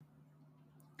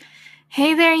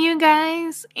Hey there, you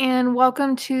guys, and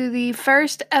welcome to the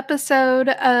first episode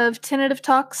of Tentative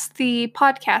Talks, the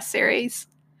podcast series.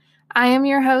 I am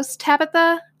your host,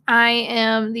 Tabitha. I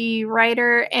am the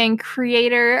writer and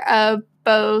creator of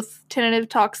both Tentative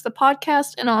Talks, the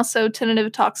podcast, and also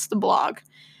Tentative Talks, the blog.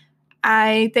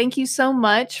 I thank you so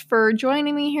much for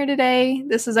joining me here today.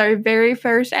 This is our very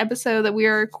first episode that we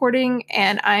are recording,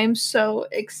 and I'm so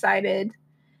excited.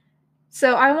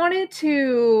 So I wanted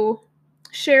to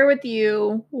share with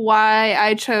you why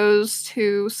I chose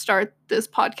to start this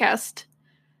podcast.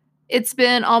 It's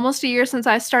been almost a year since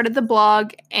I started the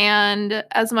blog, and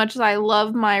as much as I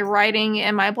love my writing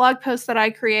and my blog posts that I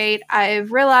create,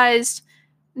 I've realized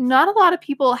not a lot of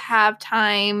people have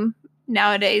time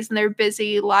nowadays in their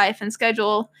busy life and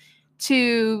schedule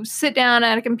to sit down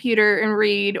at a computer and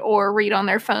read or read on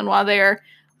their phone while they're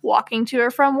walking to or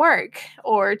from work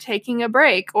or taking a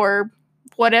break or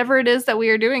whatever it is that we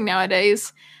are doing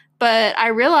nowadays. But I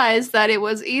realized that it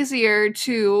was easier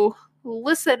to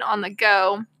listen on the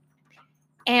go.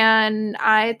 And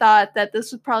I thought that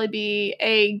this would probably be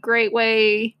a great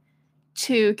way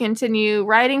to continue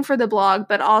writing for the blog,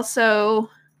 but also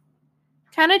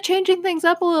kind of changing things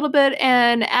up a little bit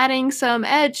and adding some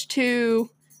edge to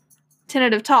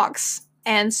Tentative Talks.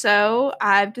 And so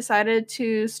I've decided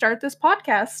to start this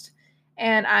podcast.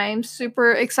 And I'm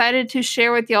super excited to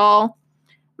share with y'all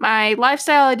my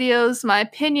lifestyle ideas, my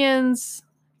opinions.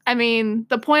 I mean,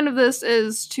 the point of this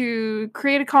is to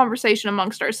create a conversation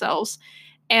amongst ourselves.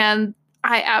 And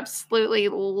I absolutely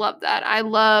love that. I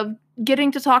love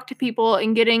getting to talk to people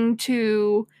and getting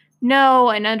to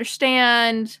know and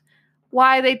understand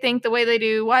why they think the way they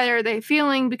do, why are they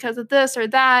feeling because of this or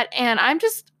that. And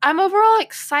I'm overall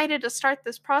excited to start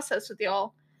this process with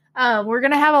y'all. We're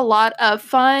going to have a lot of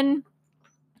fun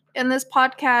in this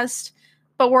podcast,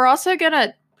 but we're also going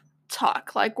to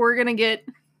talk. Like, we're going to get,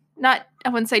 not, I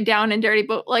wouldn't say down and dirty,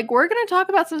 but like, we're going to talk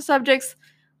about some subjects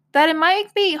that it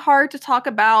might be hard to talk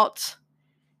about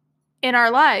in our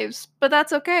lives, but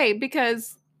that's okay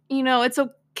because, it's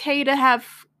okay to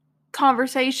have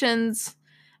conversations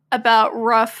about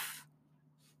rough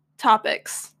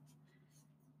topics.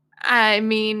 I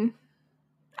mean,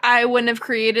 I wouldn't have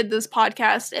created this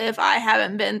podcast if I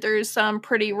haven't been through some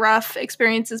pretty rough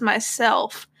experiences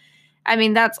myself. I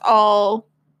mean, that's a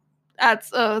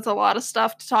lot of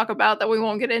stuff to talk about that we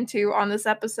won't get into on this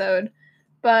episode.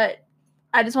 But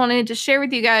I just wanted to share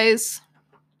with you guys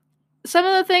some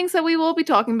of the things that we will be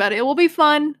talking about. It will be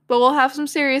fun, but we'll have some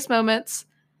serious moments.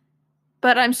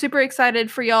 But I'm super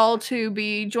excited for y'all to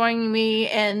be joining me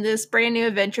in this brand new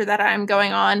adventure that I'm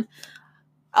going on.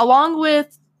 Along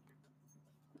with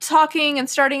talking and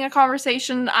starting a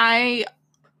conversation, I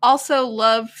also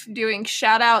love doing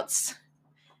shout outs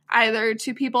either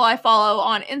to people I follow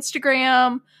on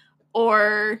Instagram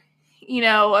or,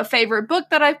 a favorite book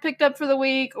that I've picked up for the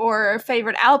week or a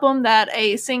favorite album that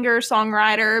a singer,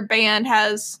 songwriter, band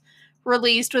has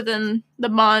released within the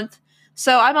month.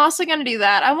 So I'm also going to do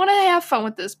that. I want to have fun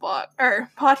with this blog or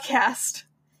podcast.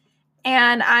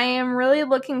 And I am really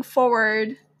looking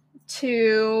forward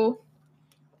to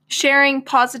sharing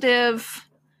positive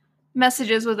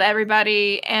messages with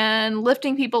everybody and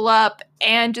lifting people up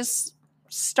and just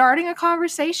starting a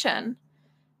conversation.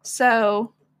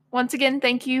 So, once again,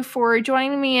 thank you for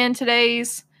joining me in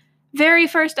today's very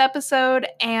first episode,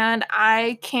 and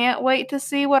I can't wait to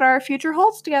see what our future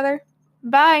holds together.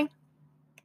 Bye!